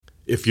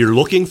If you're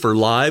looking for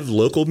live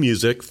local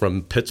music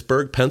from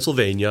Pittsburgh,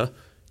 Pennsylvania,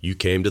 you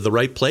came to the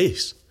right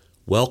place.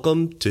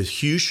 Welcome to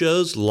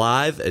Hughshows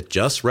Live at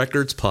Just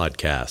Records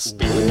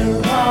podcast.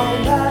 We're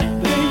all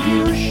at the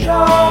Hugh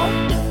Show.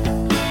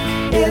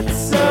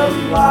 It's a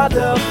lot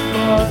of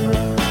fun.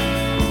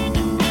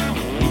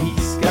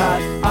 He's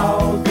got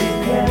all the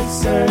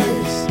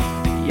answers.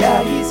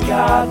 Yeah, he's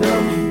got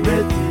them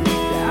written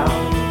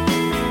down.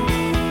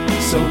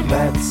 So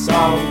let's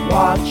all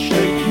watch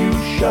a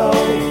Hugh Show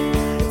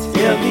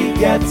till he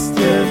gets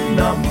to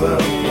number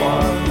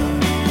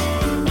one.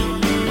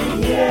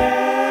 Yeah!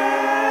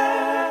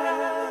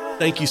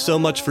 Thank you so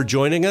much for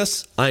joining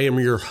us. I am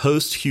your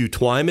host, Hugh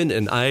Twyman,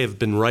 and I have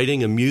been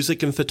writing a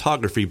music and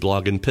photography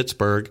blog in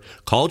Pittsburgh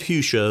called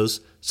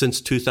Hughshows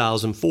since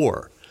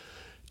 2004.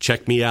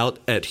 Check me out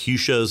at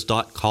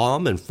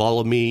hughshows.com and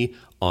follow me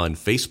on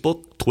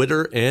Facebook,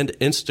 Twitter, and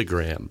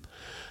Instagram.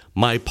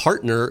 My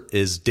partner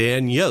is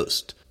Dan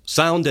Yost,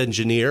 sound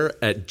engineer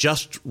at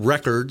Just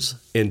Records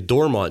in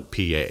Dormont,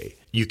 PA.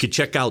 You can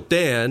check out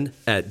Dan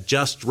at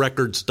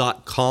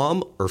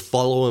justrecords.com or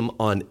follow him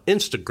on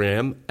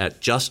Instagram at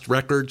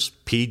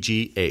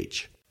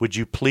justrecordspgh. Would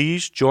you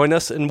please join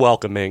us in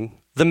welcoming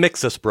the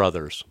Mixus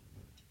Brothers?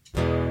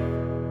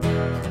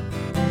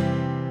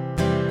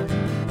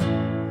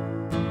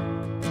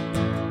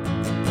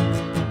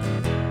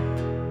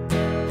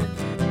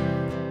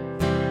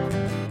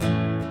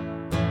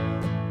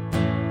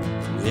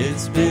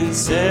 It's been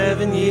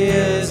 7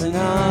 years and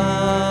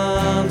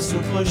I'm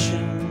still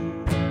pushing,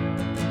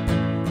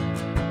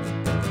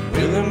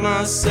 willing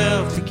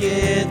myself to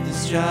get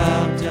this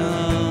job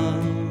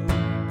done,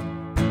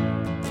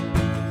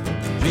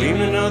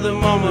 dreaming of the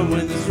moment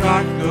when this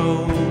rock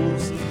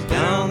goes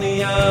down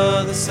the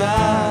other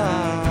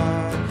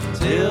side.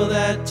 Till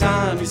that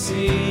time you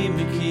see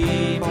me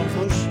keep on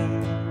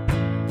pushing.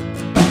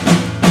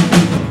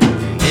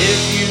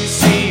 If you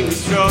see me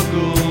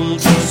struggle,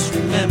 just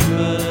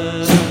remember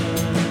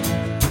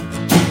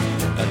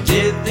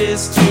did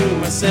this to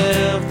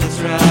myself, that's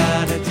right,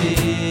 I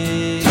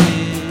did.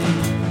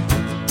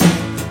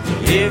 So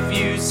if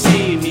you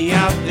see me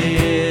out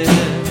there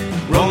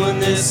rolling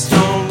this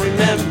stone,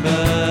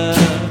 remember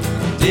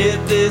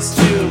did this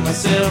to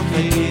myself,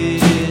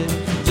 kid.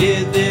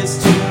 Did this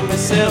to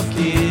myself,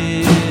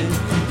 kid.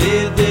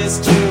 Did this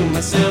to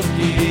myself,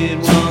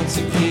 kid, once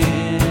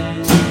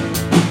again.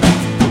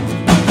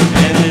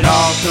 And it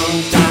all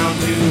comes down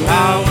to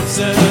how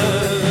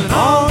absurd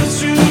all is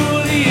true.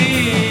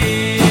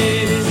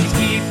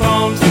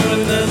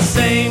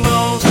 Same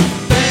old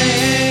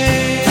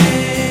thing.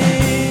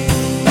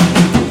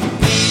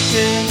 Each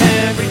and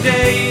every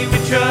day we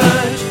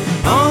trudge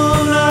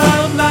on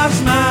up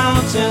life's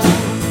mountain,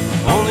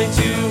 only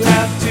to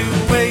have to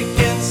wake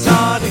and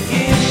start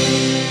again.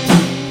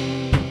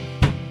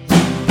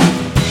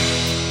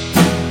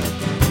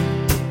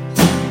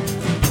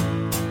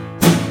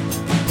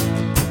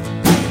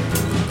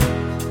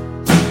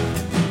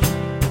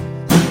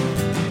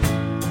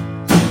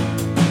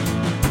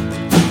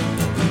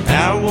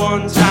 At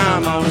one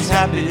time I was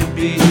happy to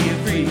be a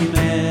free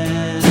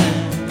man,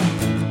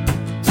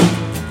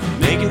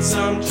 making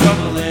some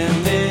trouble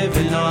and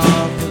living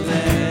off the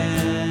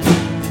land,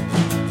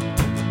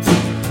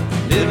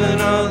 living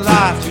a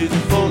life to the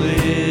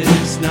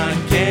fullest, not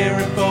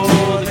caring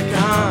for the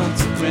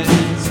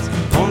consequence,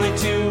 only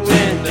to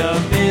end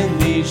up in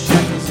these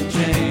shackles and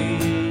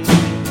chains.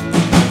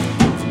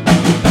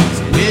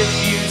 So if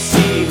you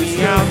see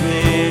me out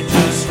there,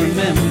 just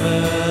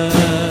remember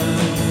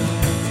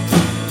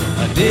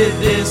I did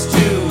this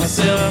to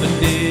myself, I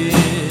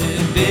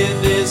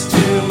did this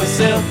to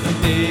myself, I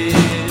did.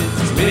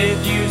 So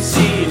if you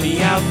see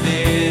me out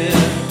there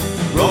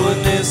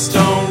rolling this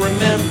stone,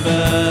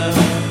 remember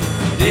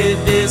did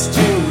this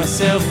to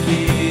myself,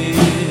 kid.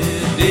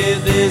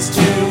 Did this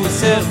to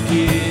myself,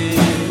 kid.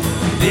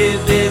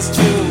 Did this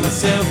to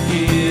myself,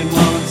 kid,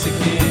 once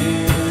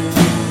again.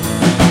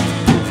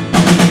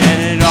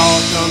 And it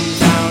all comes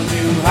down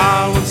to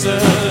how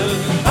absurd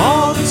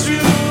all this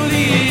truly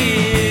is.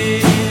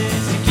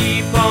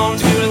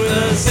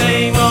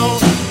 Same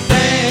old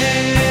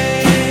thing.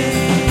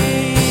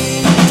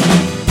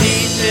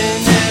 Each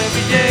and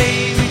every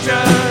day we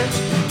trudge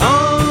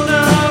on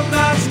up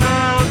life's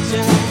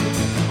mountain,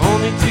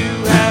 only to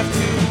have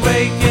to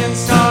wake and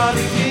start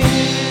again.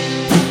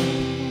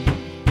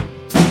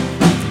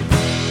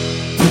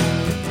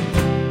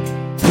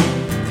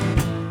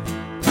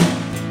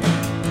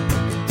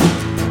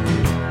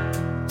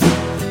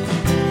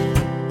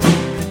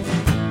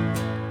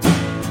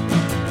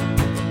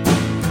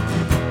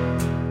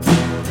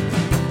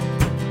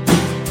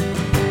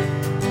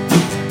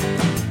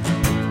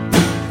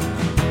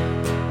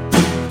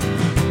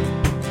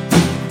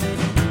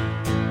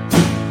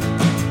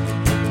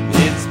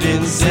 It's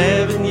been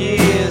 7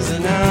 years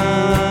and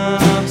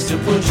I'm still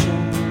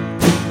pushing,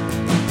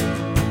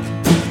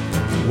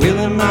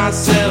 willing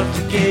myself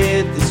to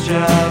get this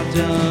job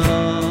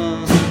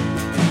done.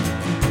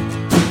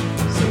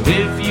 So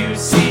if you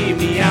see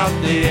me out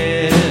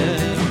there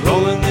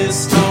rolling this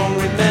stone,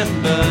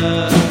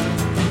 remember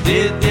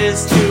did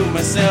this to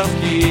myself,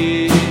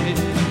 kid.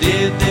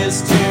 Did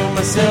this to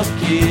myself,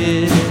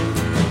 kid.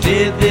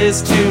 Did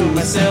this to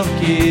myself,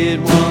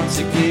 kid, once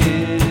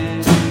again.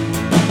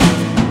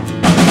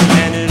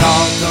 And it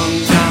all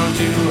comes down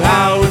to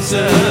how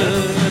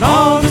absurd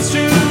all this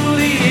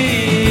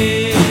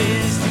truly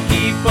is, to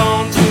keep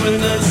on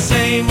doing the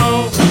same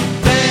old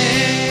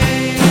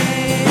thing.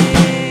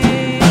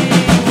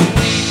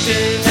 Each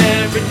and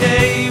every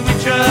day we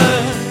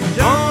trudge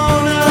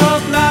on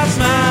up life's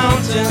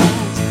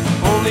mountains,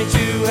 only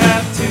to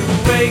have to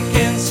wake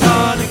and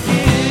start again.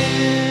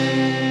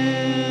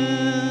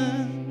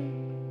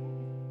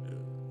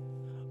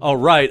 All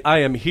right, I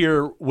am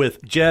here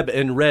with Jebbh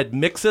Red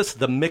Mixus,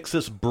 the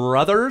Mixus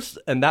Brothers,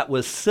 and that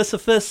was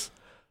Sisyphus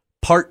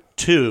Part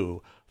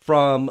 2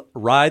 from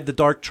Ride the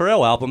Dark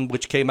Trail album,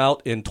 which came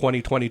out in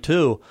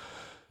 2022.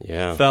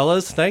 Yeah.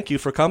 Fellas, thank you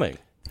for coming.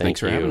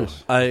 Thanks for having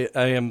us. I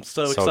am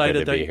so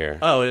excited good to be here.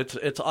 Oh,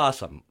 it's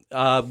awesome.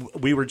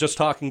 We were just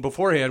talking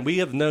beforehand. We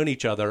have known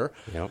each other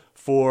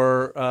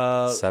for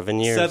 7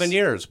 years. 7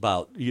 years.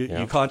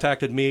 You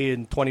contacted me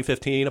in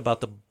 2015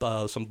 about the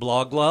some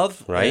blog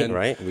love.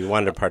 Right. We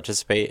wanted to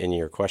participate in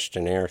your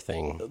questionnaire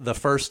thing. The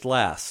first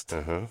last,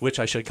 which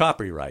I should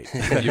copyright.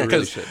 You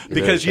really should.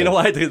 Because you know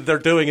why they're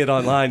doing it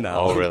online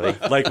now. Oh, really?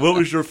 Like, what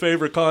was your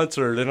favorite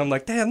concert? And I'm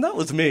like, damn, that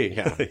was me.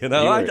 Yeah. You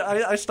know,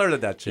 I started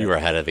that shit. You were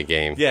ahead of the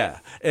game. Yeah,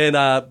 and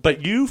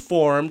but you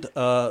formed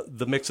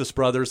the Mixus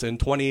Brothers in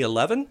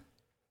 2011.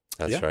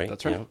 That's right.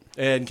 That's right.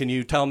 Yeah. And can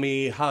you tell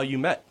me how you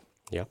met?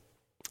 Yeah.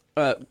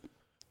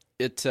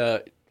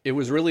 It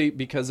was really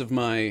because of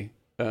my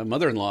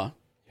mother-in-law.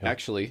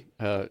 Actually,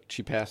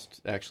 she passed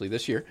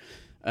this year,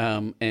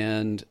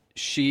 and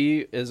she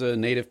is a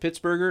native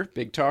Pittsburgher,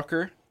 big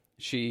talker.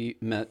 She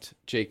met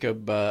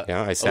Jacob.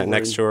 I sat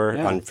next to her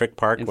on Frick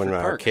Park when Frick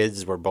our Park.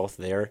 kids were both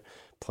there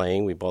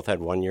playing. We both had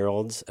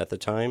 1-year-olds at the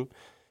time,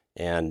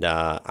 and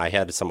I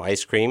had some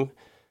ice cream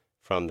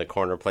from the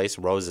corner place,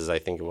 Rose's, I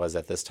think it was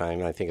at this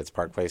time. I think it's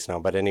Park Place now.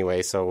 But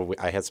anyway, so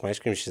I had some ice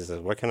cream. She says,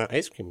 "What kind of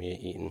ice cream are you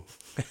eating?"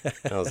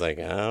 And I was like,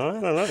 "Oh, I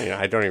don't know.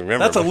 I don't even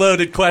remember." That's a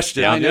loaded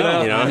question. Yeah, I know.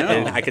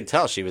 and I could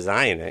tell she was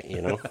eyeing it,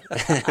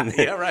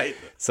 Yeah, right.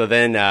 So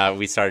then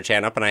we started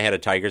chatting up, and I had a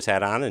Tigers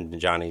hat on, and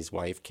Johnny's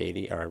wife,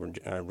 Katie, or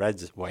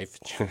Red's wife,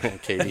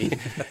 Katie,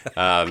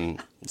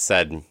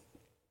 said,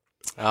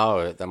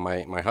 "Oh,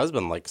 my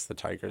husband likes the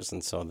Tigers,"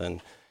 and so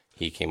then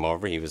he came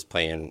over. He was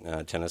playing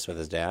tennis with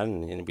his dad,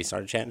 and we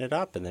started chatting it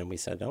up. And then we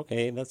said,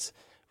 "Okay, we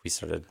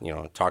started,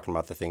 talking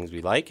about the things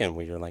we like, and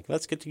we were like,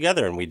 let's get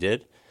together," and we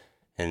did,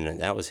 and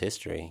that was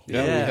history.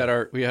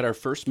 Yeah, we had our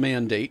first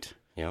mandate.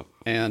 Yep.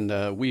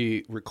 And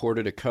we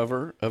recorded a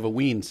cover of a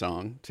Ween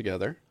song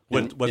together.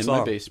 What in song?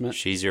 my basement.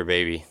 She's Your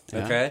Baby.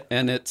 Yeah. Okay.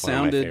 And it One of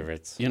my sounded,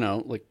 favorites.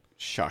 like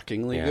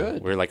shockingly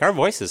good. We were like, our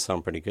voices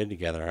sound pretty good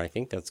together. I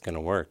think that's going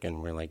to work.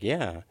 And we're like,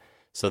 yeah.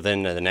 So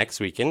then the next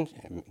weekend,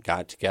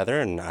 got together,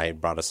 and I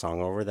brought a song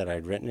over that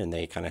I'd written, and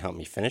they kind of helped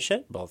me finish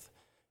it. Both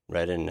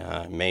Red and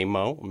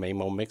Maymo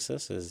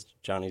Mixus is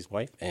Johnny's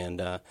wife,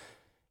 and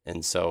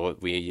so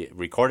we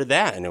recorded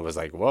that, and it was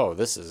like, whoa,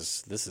 this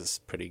is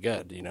pretty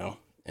good,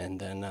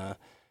 And then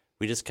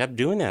we just kept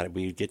doing that.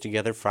 We'd get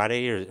together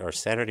Friday or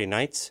Saturday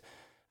nights.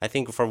 I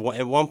think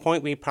at one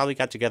point we probably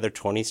got together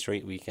 20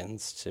 straight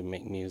weekends to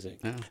make music.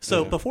 Yeah.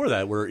 So before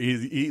that,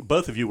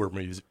 both of you were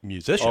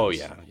musicians. Oh,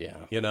 yeah.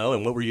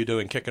 And what were you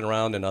doing, kicking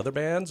around in other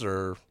bands,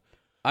 or?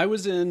 I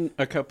was in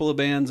a couple of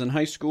bands in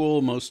high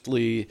school,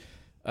 mostly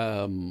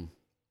punk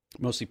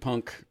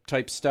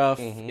type stuff.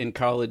 Mm-hmm. In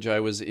college,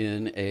 I was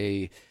in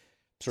a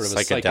sort of a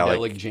Psychedelic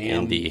psychedelic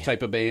jam indie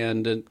type of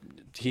band. And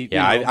I've he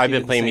been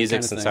did the playing same music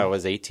kind of since thing. I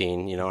was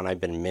 18, and I've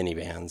been in many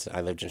bands.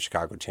 I lived in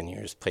Chicago 10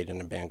 years, played in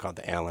a band called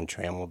the Alan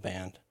Trammell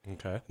Band.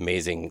 Okay.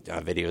 Amazing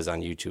videos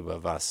on YouTube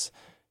of us.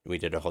 We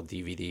did a whole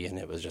DVD, and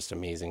it was just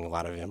amazing. A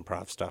lot of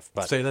improv stuff.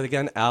 But Say that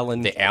again,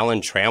 Alan. the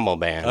Alan Trammell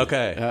Band.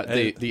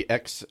 Okay. The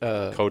ex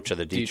Coach of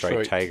the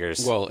Detroit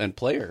Tigers. Well, and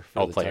player.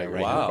 For the player, Tigers.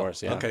 right? Wow. Of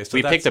course, yeah. Okay, so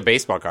we that's- picked a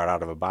baseball card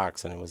out of a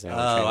box, and it was Alan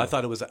Trammell. I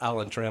thought it was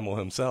Alan Trammell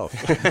himself.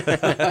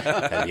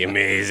 That'd be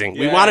amazing.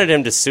 We Yeah. wanted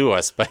him to sue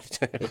us, but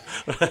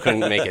couldn't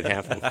make it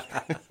happen.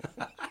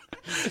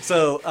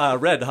 So,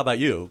 Red, how about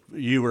you?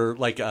 You were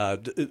like,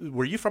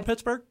 were you from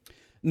Pittsburgh?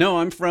 No,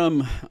 I'm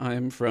from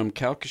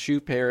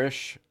Calcasieu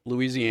Parish,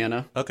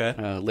 Louisiana. Okay.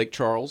 Lake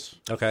Charles.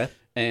 Okay.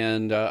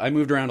 And I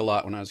moved around a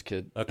lot when I was a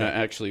kid. Okay. I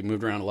actually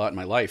moved around a lot in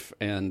my life,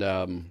 and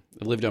I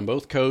lived on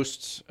both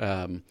coasts.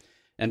 And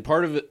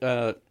part of it,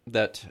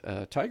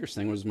 that Tigers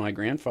thing was my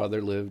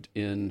grandfather lived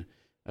in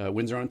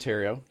Windsor,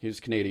 Ontario. He was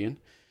Canadian.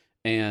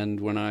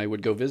 And when I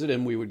would go visit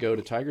him, we would go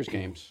to Tigers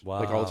games. Wow.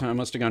 Like all the time. I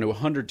must have gone to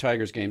 100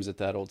 Tigers games at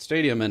that old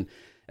stadium. And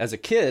as a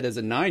kid, as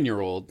a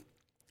 9-year-old,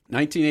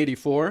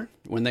 1984,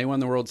 when they won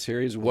the World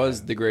Series,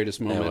 was the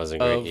greatest moment was a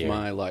great of year.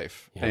 my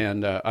life. Yeah.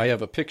 And I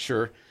have a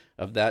picture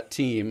of that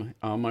team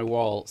on my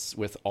wall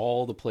with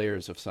all the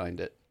players have signed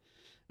it.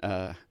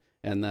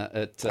 And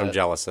that I'm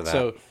jealous of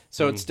that.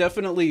 So it's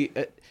definitely,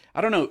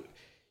 I don't know,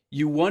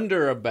 you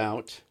wonder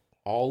about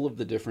all of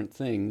the different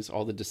things,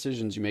 all the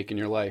decisions you make in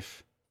your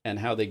life, and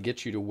how they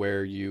get you to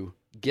where you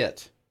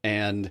get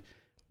And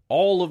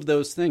all of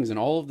those things and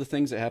all of the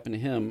things that happened to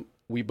him,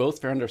 we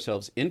both found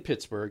ourselves in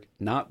Pittsburgh,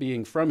 not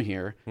being from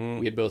here.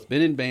 We had both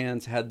been in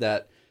bands, had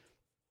that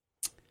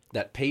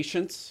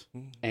patience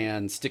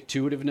and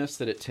stick-to-itiveness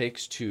that it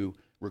takes to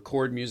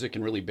record music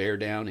and really bear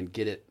down and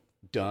get it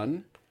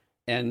done.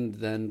 And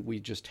then we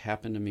just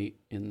happened to meet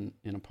in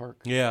a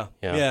park. Yeah.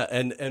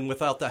 And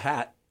without the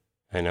hat,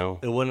 I know.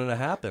 it wouldn't have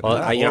happened. Well,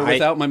 huh? Or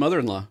without my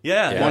mother-in-law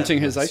wanting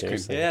his ice cream.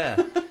 Seriously.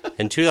 Yeah.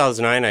 In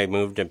 2009, I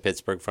moved to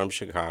Pittsburgh from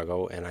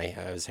Chicago, and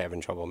I was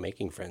having trouble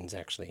making friends,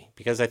 actually,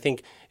 because I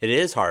think it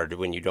is hard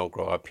when you don't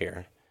grow up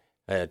here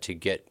to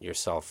get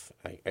yourself,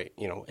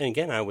 and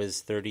again, I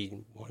was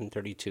 31,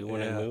 32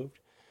 when I moved,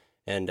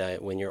 and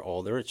when you're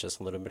older, it's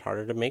just a little bit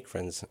harder to make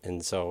friends,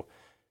 and so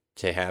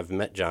to have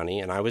met Johnny,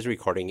 and I was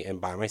recording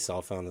by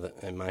myself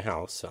in my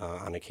house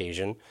on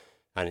occasion,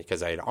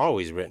 because I had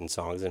always written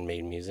songs and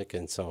made music,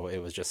 and so it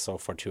was just so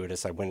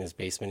fortuitous. I went in his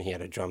basement, he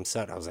had a drum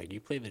set. I was like, "You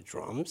play the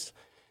drums?"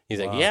 He's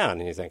like, "Yeah,"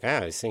 and he's like,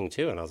 "I sing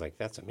too," and I was like,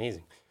 "That's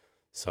amazing."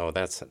 So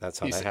that's how that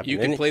happened. You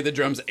can play the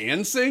drums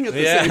and sing at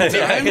the same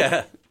time?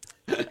 Yeah.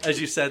 As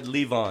you said,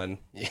 Levon.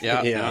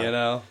 Yeah. You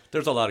know,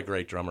 there's a lot of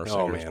great drummer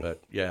singers, man.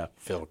 but yeah.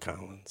 Phil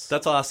Collins.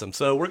 That's awesome.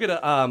 So we're going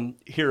to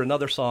hear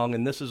another song,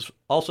 and this is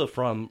also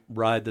from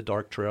Ride the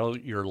Dark Trail,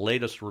 your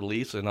latest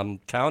release, and I'm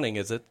counting,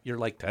 is it your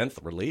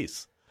 10th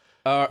release?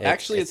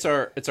 Actually, it's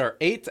our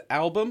 8th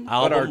album,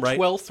 but our right?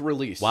 12th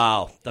release.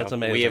 Wow, that's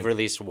amazing. We have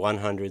released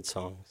 100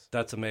 songs.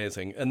 That's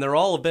amazing. And they're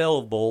all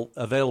available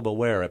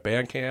where? At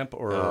Bandcamp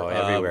or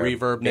everywhere.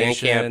 Reverb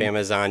Nation? Bandcamp,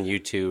 Amazon,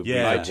 YouTube,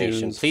 Yeah. Reverb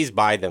Nation. Please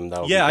buy them,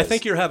 though. Yeah, I because-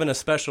 think you're having a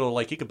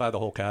special, you could buy the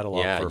whole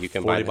catalog for you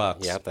can $40. buy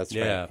them. Yep, that's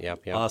right.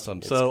 Yep. Awesome.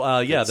 It's So,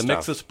 good the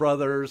stuff. Mixus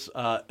Brothers,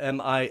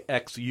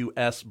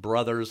 Mixus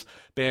Brothers,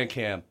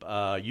 Bandcamp,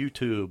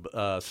 YouTube,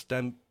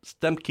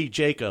 Stemke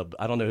Jacob.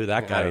 I don't know who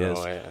that guy is.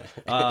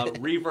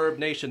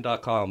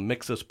 ReverbNation.com,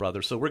 Mixus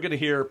Brothers. So we're going to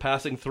hear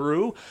Passing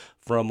Through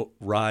from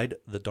Ride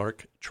the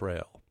Dark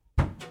Trail.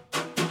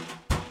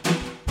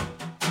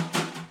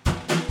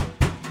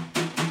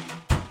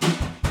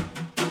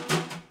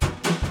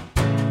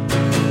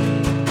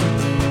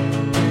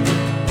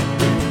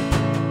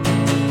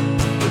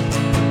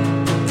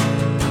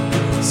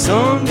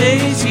 Some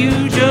days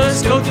you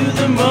just go through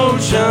the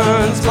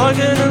motions,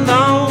 plugging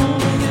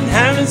along and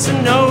having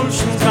some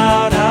notions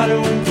about how to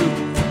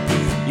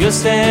improve. You're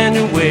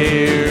standing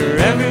where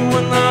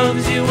everyone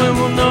loves you and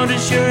will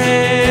notice your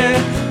hair,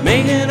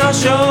 making all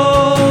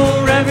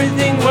sure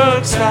everything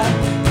works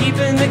right,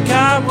 keeping the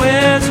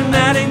cobwebs from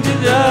adding to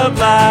the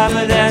blight.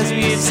 But as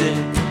we said,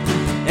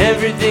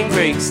 everything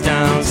breaks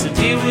down, so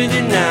deal with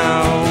it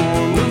now.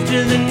 Move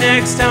to the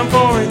next town,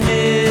 for in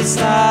this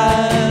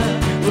life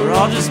we're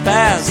all just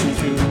passing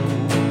through.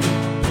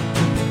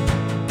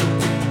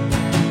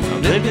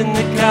 I'm living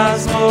the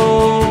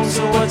cosmos,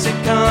 so what's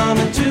it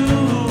coming to?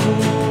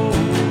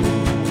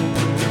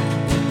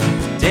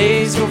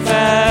 Days go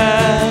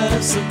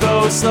fast, so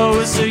go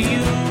slower, so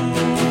you,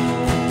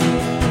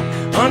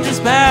 I'm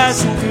just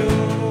passing through.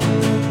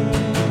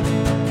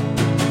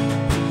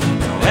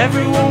 Now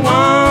everyone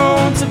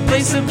wants a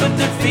place to put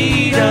their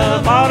feet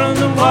up, out on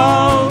the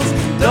walls,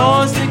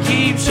 doors to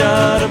keep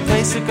shut, a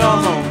place to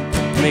call home,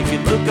 make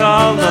it look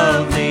all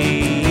lovely.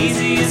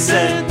 Easier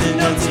said than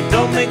done, so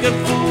don't make a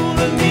fool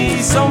of me.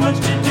 So much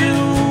to do,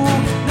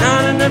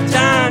 not enough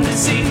time to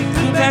see.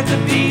 Glue back the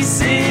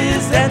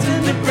pieces, that's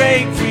when to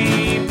break free.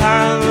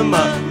 Pile them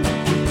up,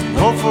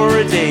 hope for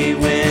a day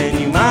when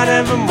you might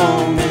have a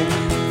moment.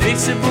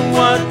 Fix it for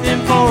what,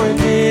 then for in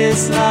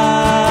this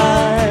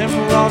life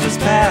we're all just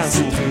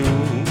passing through.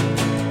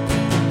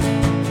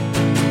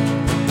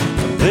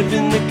 I'm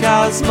living the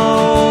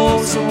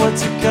cosmos, so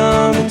what's it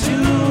coming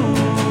to?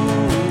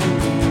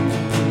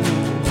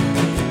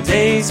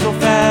 Days go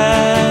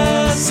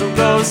fast, so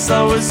go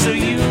slower, so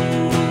you,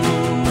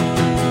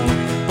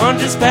 I'm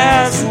just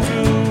passing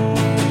through.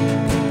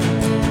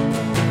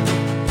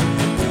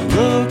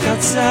 Look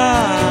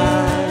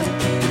outside,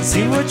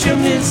 see what you're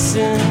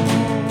missing.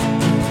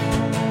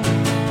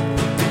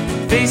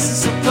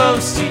 Faces so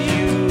close to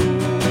you,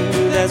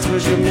 that's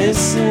what you're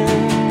missing.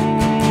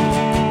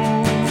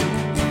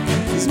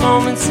 These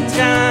moments in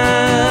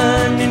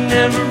time you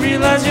never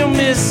realize you're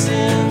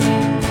missing,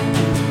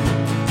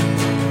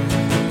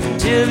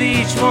 till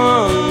each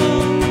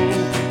one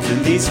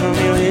deletes from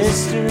your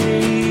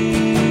history.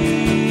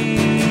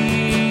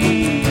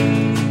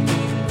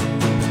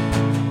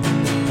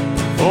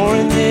 For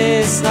in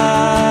this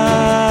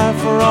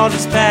life we're all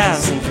just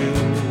passing through.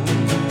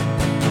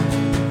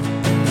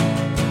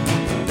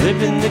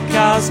 Living the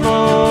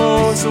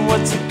cosmos, and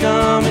what's it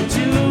coming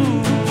to?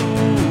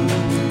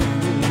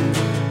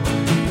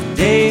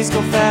 Days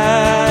go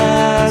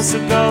fast, so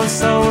go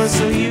slower,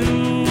 so you,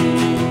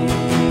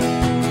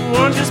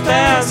 I'm just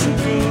passing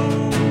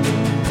through.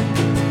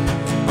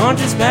 I'm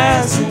just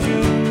passing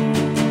through.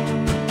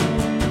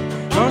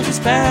 I'm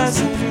just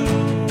passing through.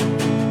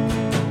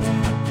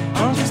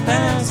 I'm just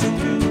passing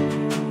through.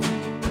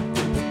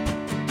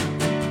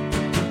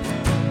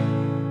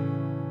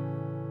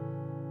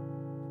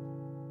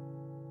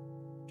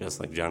 just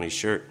like Johnny's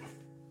shirt.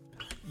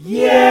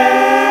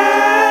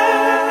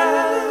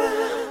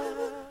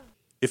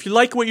 If you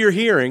like what you're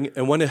hearing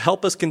and want to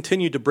help us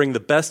continue to bring the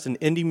best in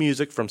indie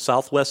music from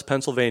Southwest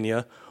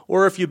Pennsylvania,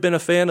 or if you've been a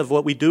fan of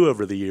what we do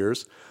over the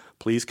years,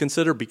 please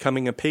consider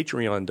becoming a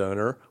Patreon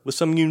donor with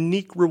some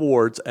unique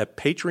rewards at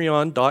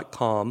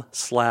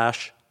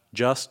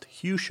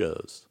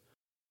patreon.com/justhughshows.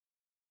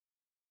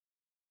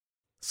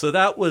 So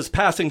that was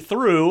Passing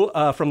Through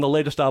from the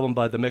latest album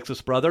by the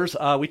Mixus Brothers.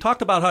 We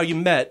talked about how you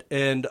met,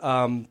 and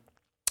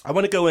I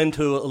want to go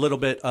into a little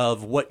bit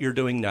of what you're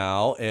doing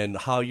now and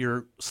how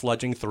you're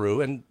sludging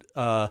through. And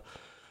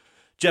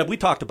Jebbh, we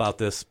talked about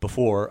this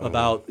before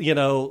about,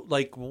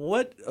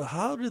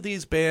 how do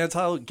these bands,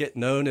 how get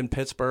known in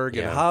Pittsburgh,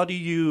 and how do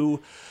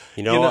you...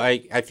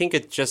 I think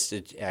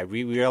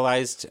we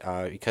realized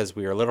because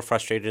we were a little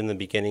frustrated in the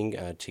beginning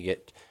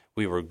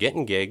we were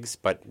getting gigs,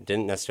 but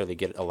didn't necessarily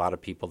get a lot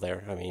of people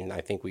there. I mean,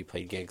 I think we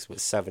played gigs with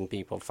 7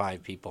 people,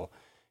 5 people,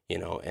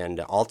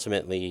 and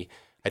ultimately...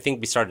 I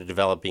think we started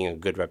developing a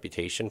good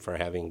reputation for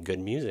having good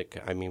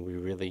music. I mean, we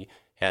really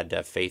had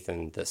faith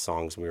in the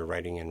songs we were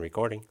writing and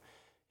recording.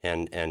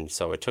 And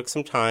so it took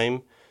some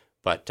time,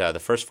 but the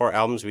first 4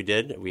 albums we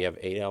have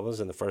 8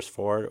 albums, and the first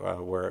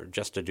 4 were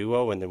just a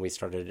duo, and then we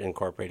started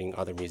incorporating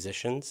other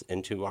musicians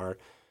into our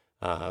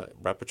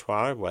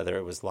repertoire, whether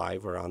it was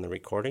live or on the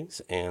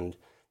recordings, and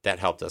that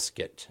helped us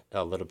get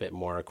a little bit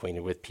more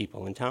acquainted with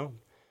people in town.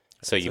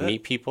 So you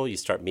meet people, you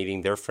start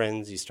meeting their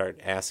friends, you start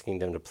asking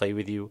them to play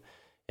with you.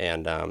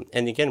 And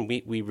again,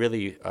 we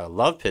really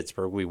love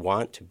Pittsburgh. We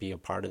want to be a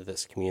part of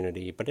this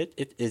community. But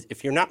it is,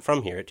 if you're not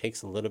from here, it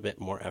takes a little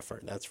bit more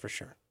effort. That's for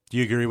sure. Do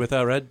you agree with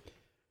that, Red?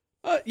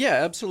 Yeah,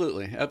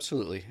 absolutely.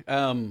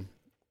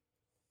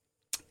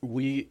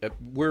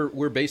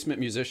 We're basement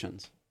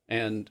musicians.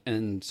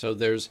 And so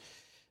there's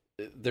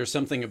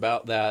something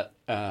about that.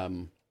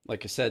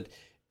 Like I said,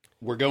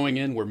 we're going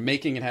in, we're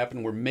making it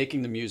happen, we're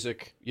making the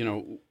music,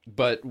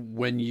 but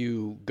when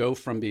you go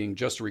from being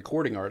just a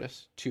recording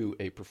artist to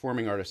a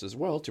performing artist as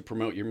well to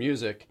promote your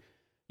music,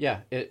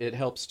 it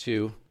helps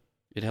to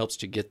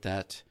get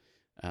that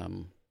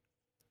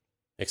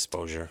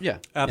exposure. Yeah,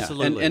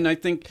 absolutely. Yeah. And I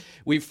think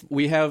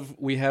we have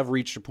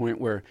reached a point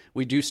where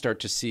we do start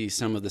to see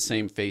some of the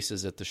same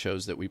faces at the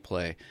shows that we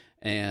play,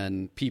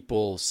 and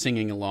people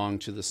singing along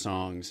to the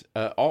songs,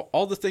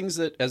 all the things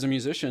that as a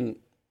musician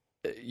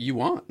you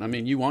want. I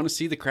mean, you want to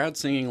see the crowd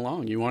singing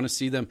along. You want to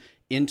see them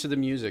into the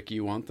music.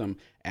 You want them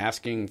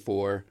asking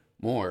for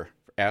more,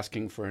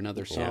 asking for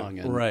another song.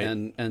 Yeah, right.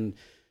 And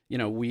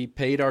we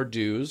paid our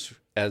dues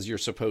as you're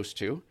supposed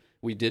to.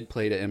 We did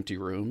play to empty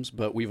rooms,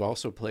 but we've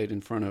also played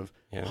in front of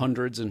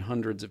hundreds and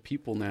hundreds of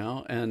people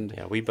now. And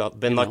we've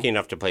been lucky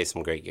enough to play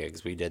some great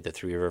gigs. We did the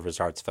Three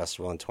Rivers Arts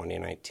Festival in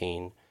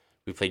 2019.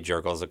 We played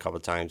Jurgles a couple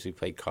of times. We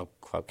played Club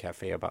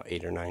Cafe about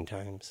 8 or 9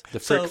 times. The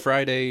Frick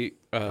Friday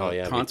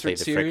concert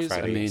series,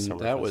 Friday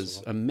that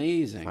was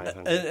amazing.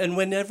 And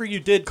whenever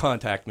you did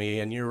contact me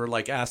and you were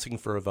like asking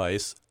for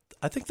advice,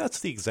 I think that's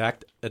the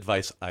exact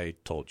advice I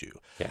told you.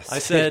 Yes. I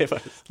said,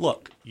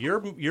 look,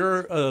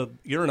 you're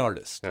an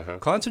artist. Uh-huh.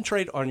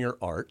 Concentrate on your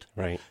art.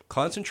 Right.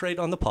 Concentrate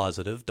on the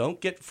positive. Don't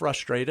get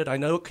frustrated. I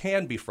know it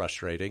can be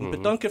frustrating,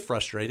 but don't get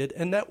frustrated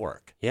and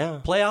network.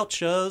 Yeah. Play out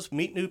shows,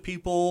 meet new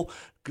people,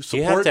 support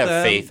you have to have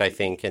them. faith, I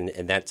think, and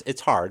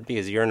it's hard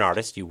because you're an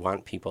artist. You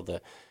want people to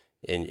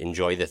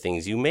enjoy the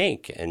things you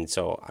make. And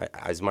so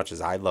as much as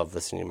I love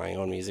listening to my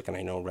own music, and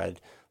I know Red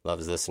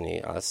loves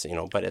listening to us,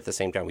 but at the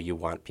same time, you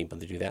want people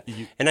to do that.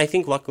 And I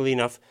think luckily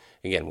enough,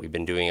 again, we've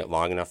been doing it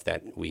long enough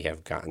that we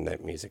have gotten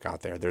that music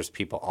out there. There's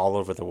people all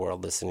over the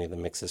world listening to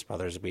the Mixus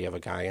Brothers. We have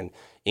a guy in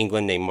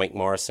England named Mike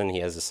Morrison. He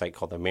has a site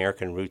called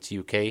American Roots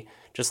UK.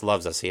 Just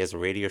loves us. He has a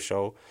radio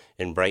show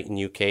in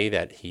Brighton, UK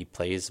that he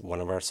plays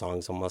one of our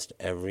songs almost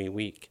every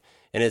week.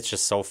 And it's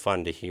just so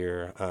fun to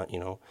hear,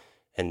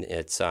 and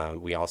it's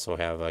we also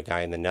have a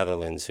guy in the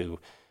Netherlands who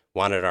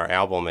wanted our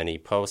album, and he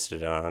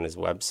posted it on his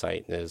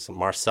website. There's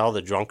Marcel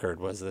the Drunkard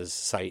was his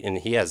site, and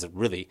he has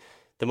really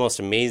the most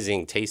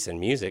amazing taste in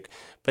music.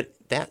 But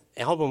that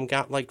album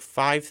got like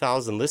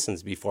 5,000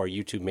 listens before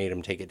YouTube made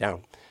him take it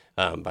down,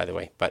 by the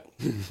way. But,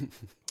 and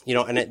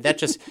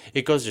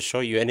it goes to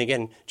show you. And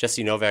again,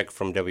 Jesse Novak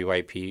from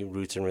WYP,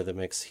 Roots and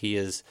Rhythmics, he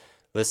has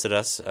listed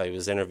us. He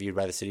was interviewed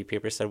by the City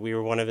Paper, said we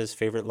were one of his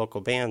favorite local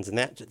bands. And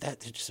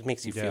that just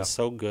makes you feel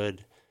so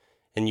good.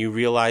 And you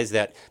realize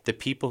that the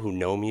people who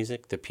know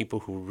music, the people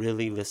who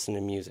really listen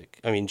to music,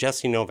 I mean,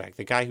 Jesse Novak,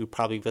 the guy who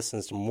probably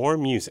listens to more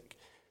music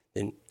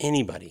than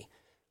anybody,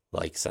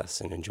 likes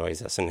us and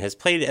enjoys us and has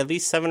played at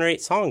least 7 or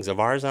 8 songs of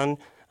ours on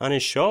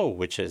his show,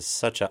 which is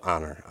such an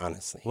honor,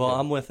 honestly. Well,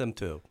 I'm with him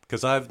too,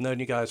 because I've known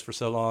you guys for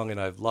so long,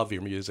 and I love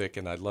your music,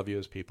 and I love you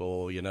as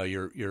people.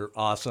 You're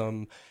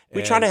awesome,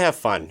 We try to have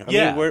fun. I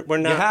mean, we're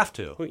not. You have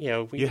to.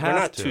 We're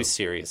not too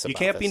serious about You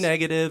can't be this.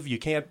 negative. You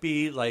can't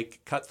be like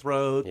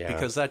cutthroat Yeah.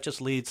 because that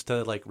just leads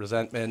to like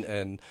resentment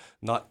and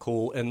not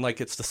cool. And like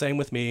it's the same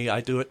with me.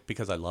 I do it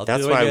because I love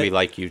That's doing it. why we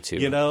like you too.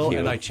 You know,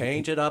 and I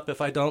change it up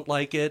if I don't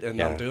like it.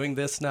 And I'm Yeah. doing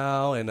this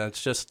now, and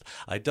it's just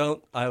I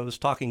was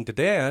talking to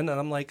Dan, and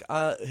I'm like,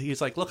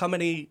 he's like, look how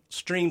many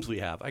streams we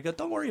have. I go,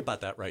 don't worry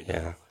about that right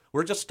now.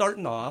 We're just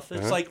starting off.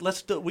 It's like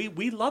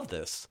we love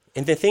this.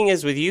 And the thing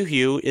is with you,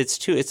 Hugh,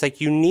 it's like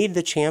you need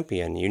the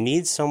champion. You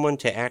need someone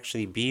to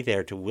actually be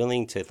there to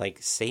willing to like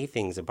say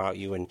things about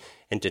you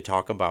and to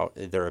talk about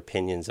their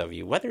opinions of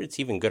you, whether it's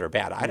even good or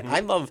bad. I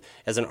love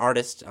as an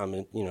artist,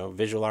 I'm a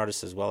visual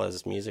artist as well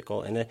as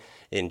musical, and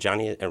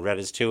Johnny and Red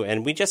is too.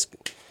 And we just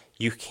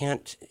you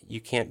can't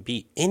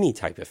beat any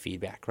type of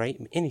feedback, right?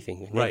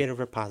 Anything, negative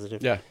or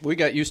positive. Yeah, we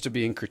got used to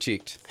being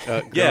critiqued.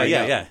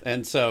 Yeah.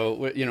 And so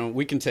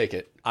we can take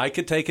it. I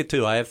could take it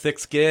too. I have thick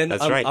skin.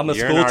 That's right. I'm a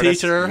You're an school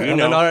artist. teacher. You I'm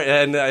know.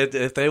 an and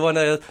if they want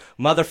to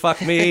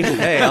motherfuck me,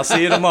 hey, I'll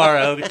see you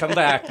tomorrow. Come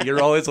back.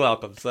 You're always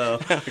welcome. So,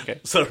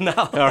 so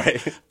now, All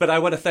right. But I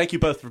want to thank you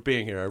both for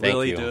being here. I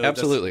really you. do.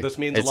 Absolutely. This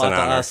means It's a lot an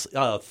to honor. us.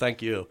 Oh,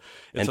 thank you.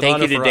 It's And an thank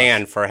honor you to for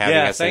Dan us. for having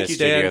us in thank the you,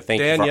 Dan. studio.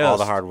 Thank Dan you for all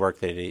the Yost. hard work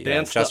that he did.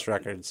 Dan's Just stu-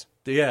 Records.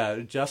 Yeah,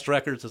 Just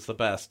Records is the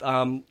best.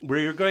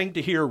 We're going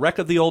to hear Wreck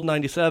of the Old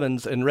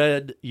 97s, and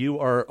Red, you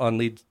are on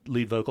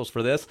lead vocals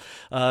for this.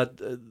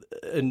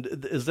 And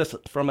is this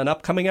from an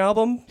upcoming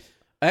album?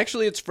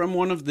 Actually, it's from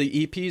one of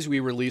the EPs we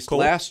released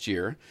last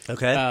year.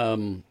 Okay.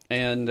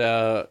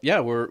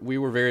 We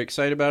were very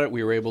excited about it.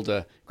 We were able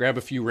to grab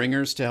a few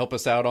ringers to help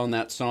us out on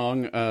that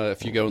song.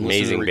 If you go and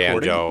listen to the Amazing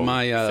recording,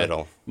 banjo,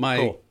 fiddle.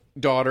 My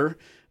daughter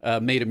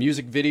made a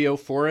music video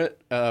for it,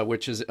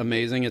 which is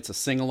amazing. It's a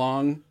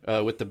sing-along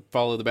with the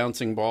Follow the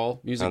Bouncing Ball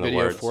music And the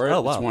video words. for it.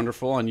 Oh, wow. It's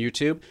wonderful on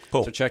YouTube.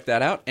 Cool. So check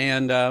that out.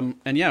 And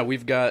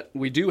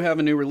we do have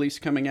a new release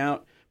coming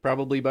out.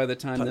 Probably by the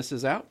time this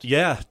is out.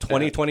 Yeah,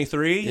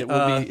 2023.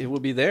 It will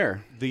be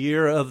there. The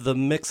year of the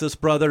Mixus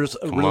Brothers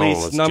on,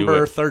 release let's number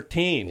do it.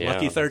 13. Yeah,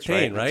 Lucky that's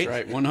 13, right. right?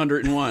 Right,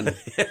 101.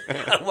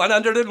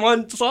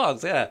 101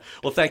 songs, yeah.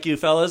 Well, thank you,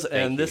 fellas.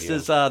 And this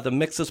is the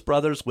Mixus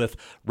Brothers with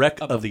Wreck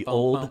of the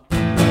Old.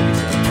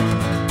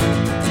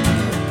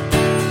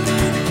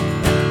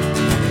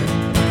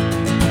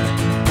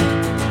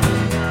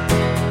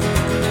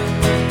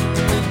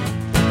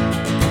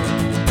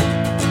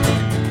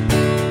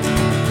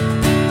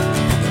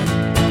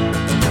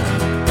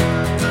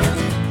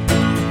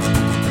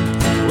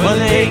 Well,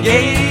 they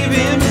gave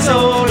him his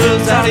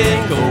orders out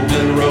in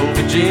Golden Road,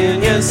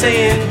 Virginia,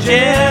 saying,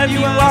 Jebbh, you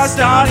are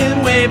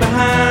starting way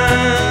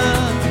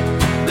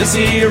behind. This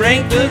here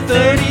ain't the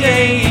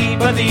 38,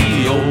 but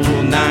the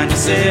old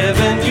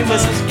 97. You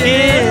must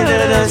get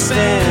a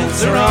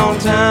Spencer on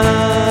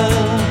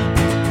time.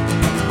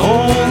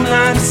 Old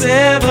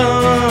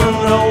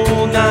 97,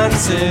 old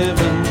 97.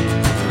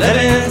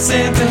 11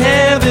 sent to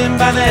heaven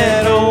by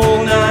that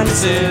old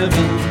 97.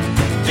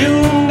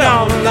 Doomed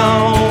all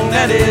along,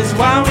 that is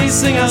why we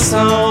sing a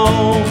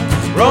song.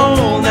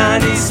 Roll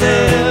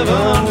 97,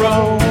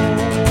 roll.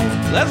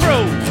 Let's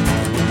roll.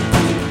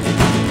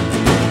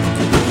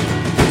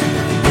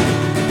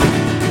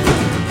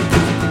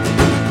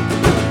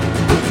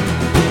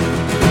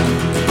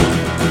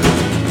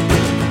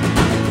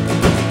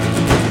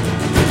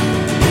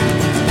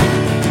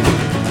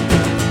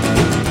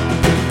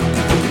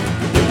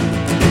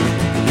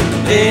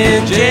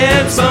 Then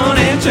Jebb's on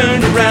and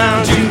turned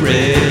around to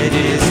Red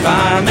his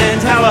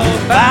fireman's. How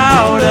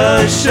about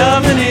us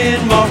shoving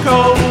in more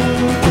coal?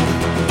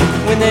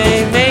 When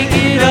they make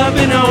it up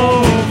and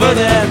over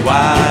that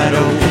wide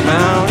old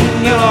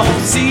mountain, you'll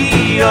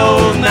see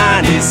old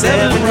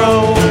 97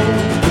 roll.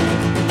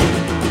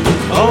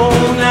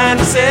 Old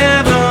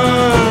 97,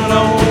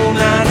 old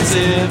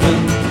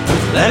 97.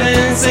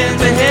 11 sent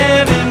to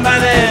heaven by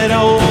that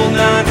old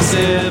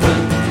 97.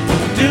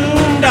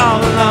 Doomed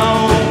all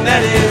along,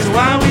 that is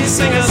why we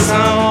sing a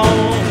song.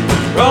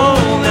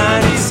 Roll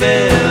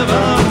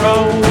 97,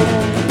 roll.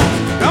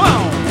 Come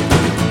on.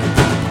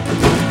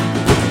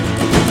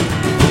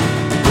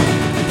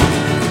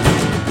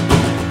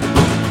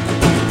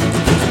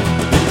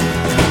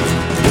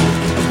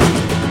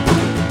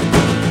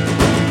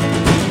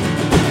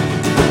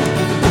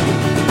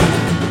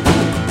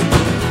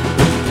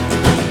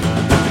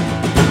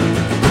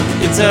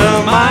 It's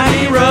a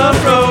mighty rough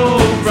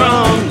road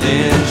from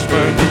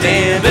Lynchburg to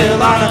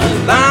Danville on a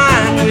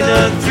line with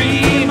a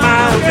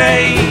 3-mile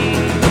grade.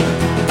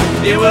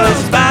 It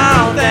was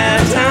about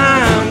that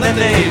time that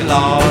they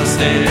lost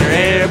their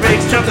air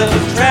brakes, jumped the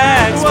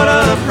tracks, what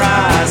a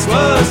price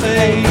was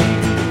paid.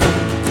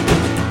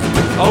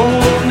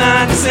 Old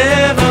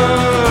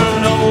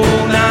 97,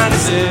 old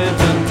 97,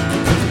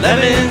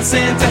 11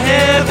 sent to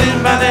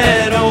heaven by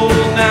that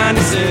old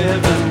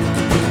 97.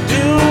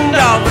 Doomed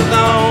all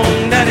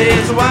along, that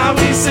is why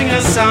we sing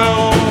a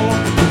song.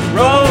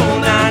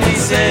 Roll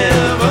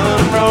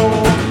 97, roll.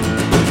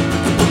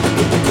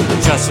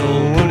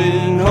 Trestle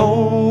wouldn't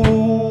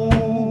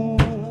hold,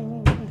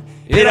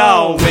 it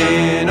all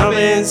went up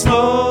in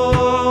smoke.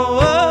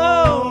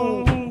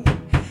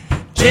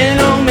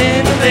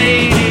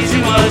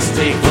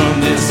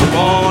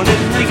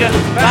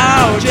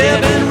 Bow,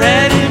 Jebbh and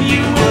Red, and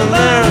you will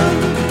learn.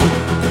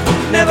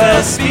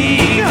 Never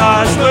speak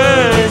harsh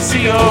words to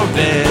your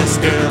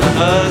best girl or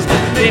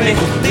husband. They may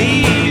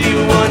leave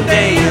you one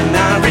day and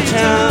not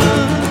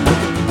return.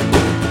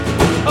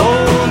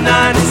 Oh,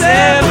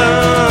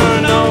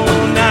 97, oh,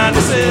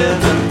 97.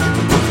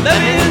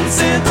 Living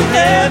sent to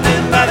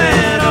heaven by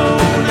that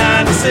old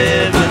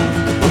 97.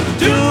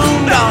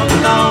 Doomed all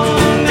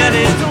alone, that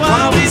is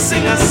why we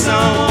sing a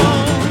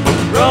song.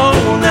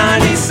 Roll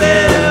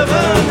 97,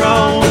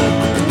 roll.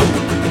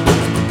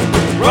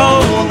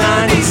 Roll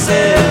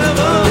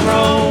 97,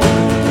 roll.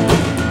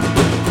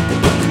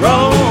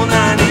 Roll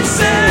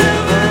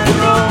 97,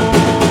 roll.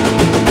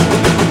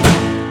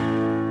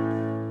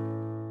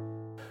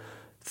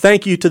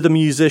 Thank you to the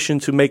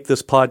musicians who make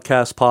this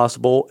podcast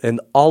possible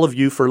and all of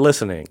you for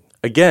listening.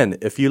 Again,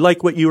 if you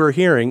like what you are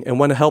hearing and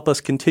want to help us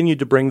continue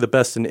to bring the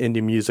best in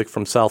indie music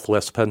from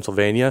Southwest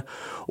Pennsylvania,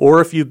 or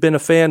if you've been a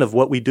fan of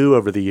what we do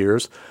over the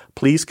years,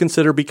 please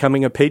consider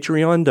becoming a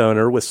Patreon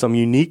donor with some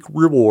unique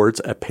rewards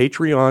at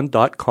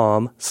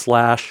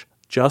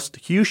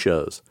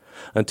patreon.com/justhughshows.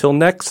 Until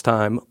next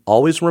time,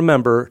 always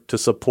remember to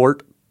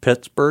support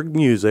Pittsburgh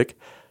music.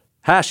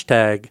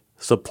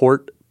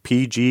 #support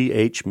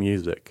PGH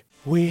music.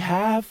 We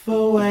have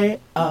a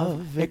way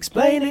of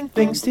explaining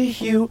things to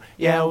you.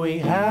 Yeah, we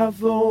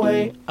have a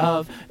way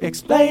of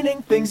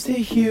explaining things to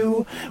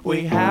you.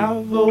 We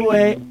have a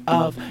way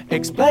of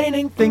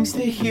explaining things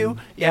to you.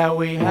 Yeah,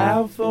 we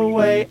have a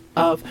way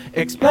of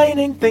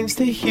explaining things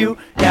to you.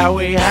 Yeah,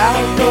 we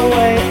have a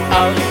way